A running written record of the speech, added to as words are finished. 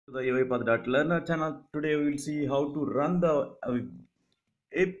To the Uipath.learner channel. Today we will see how to run the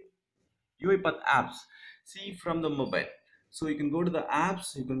Uipath apps. See from the mobile. So you can go to the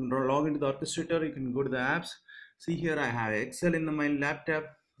apps, you can log into the orchestrator, you can go to the apps. See here I have Excel in my laptop.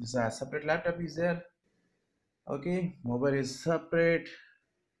 This a separate laptop is there. Okay, mobile is separate.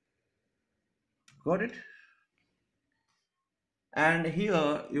 Got it? And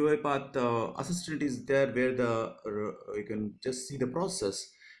here UiPath assistant is there where you can just see the process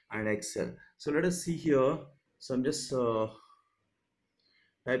and Excel. So let us see here. So I'm just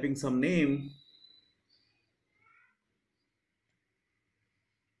typing some name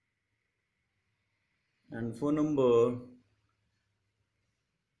and phone number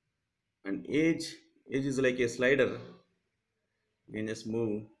and age. Age is like a slider. You can just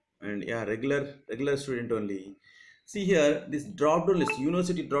move, and yeah, regular student only. See here, this drop down list,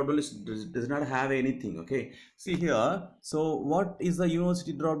 university drop down list does not have anything. Okay, see here. So what is the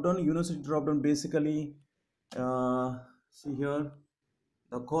university drop down? University drop down basically, see here,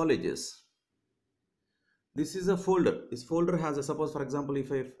 the colleges. This is a folder. This folder has a, suppose for example,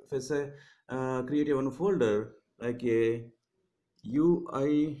 if I say create a one folder like a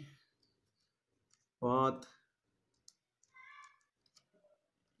UI path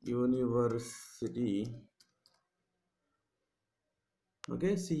university.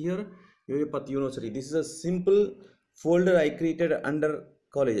 Okay, see here Uipath University. This is a simple folder I created under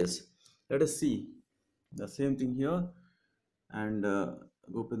colleges. Let us see the same thing here and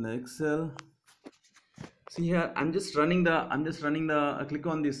open the Excel. See here, click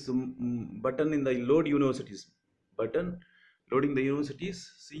on this button in the load universities button, loading the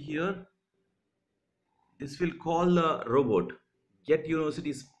universities. See here, this will call the robot get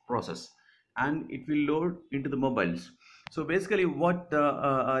universities process, and it will load into the mobiles. So basically what the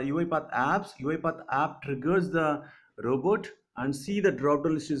UiPath app triggers the robot and see the drop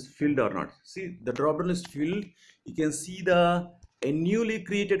down list is filled or not. See the drop down list filled. You can see a newly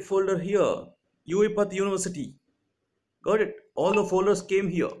created folder here, UiPath University. Got it? All the folders came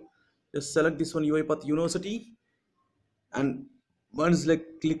here. Just select this one, UiPath University, and once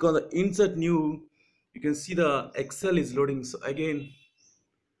like click on the insert new, you can see the Excel is loading. So again,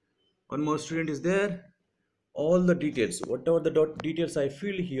 one more student is there. All the details, whatever the details I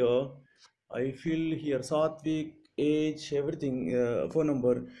fill here, Satvik, age, everything, phone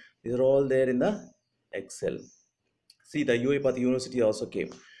number, these are all there in the Excel. See the UiPath University also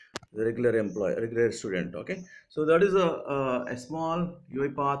came, the regular employee, regular student. Okay, so that is a small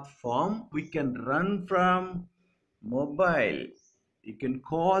UiPath form we can run from mobile. You can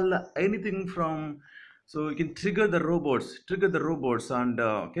call anything from, so you can trigger the robots and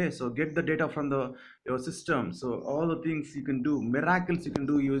okay, so get the data from the your system. So all the things you can do, miracles you can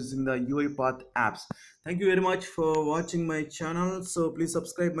do using the UiPath apps. Thank you very much for watching my channel. So please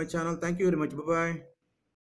subscribe my channel. Thank you very much. Bye bye.